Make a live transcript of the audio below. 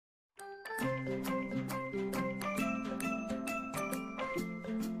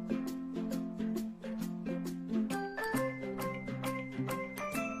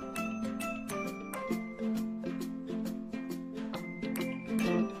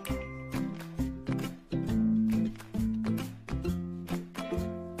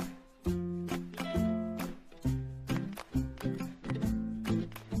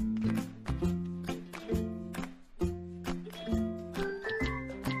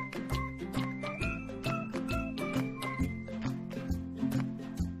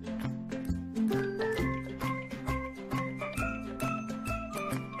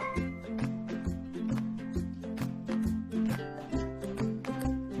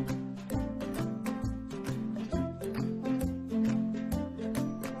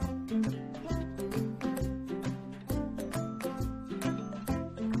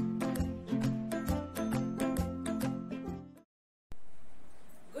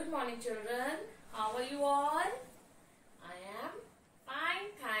Good morning, children. How are you all? I am fine,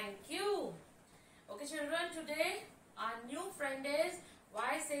 thank you. Okay, children, today our new friend is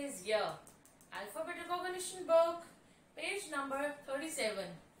Y says year. Alphabet recognition book, page number 37.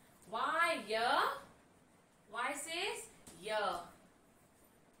 Y year. Y says year.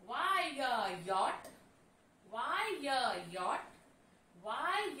 Y year yacht. Y year yacht.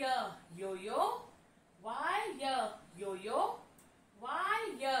 Y year yo-yo. Y year yo-yo.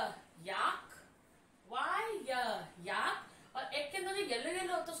 Y year yak. Y year yak. और एक के अंदर जो yellow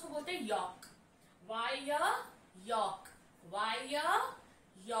yellow होता है उसको बोलते हैं York. Y year yolk. Y year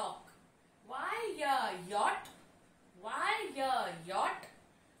yolk. Y year yacht. Y year yacht.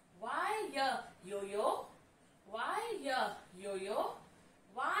 Y year yo-yo. Y year yo-yo.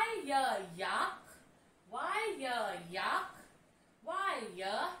 Y year yak. Y year yak. Y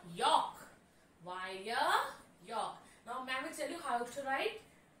year york. Y year york. Now, ma'am will tell you how to write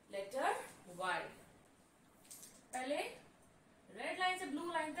letter Y. पहले red line से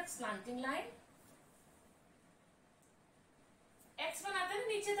blue line तक slanting line. X बनाते हैं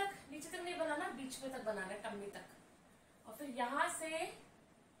नीचे तक नहीं बनाना, बीच में तक बनाना है, टम्मी तक. और फिर यहां से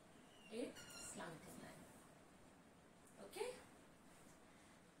एक slanting line. Okay,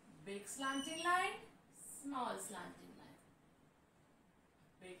 big slanting line, small slanting line,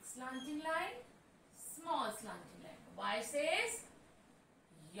 big slanting line, small slanting line. Y says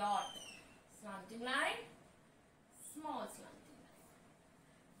yacht. Slanting line, small slanting line,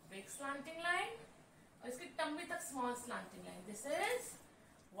 big slanting line, और इसकी टम्मी तक small slanting line. This is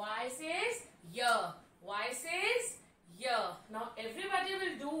Y says year. Y says year. Now everybody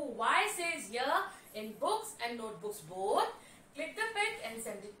will do Y says year in books and notebooks both. Click the pic and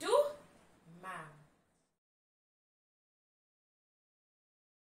send it to ma'am.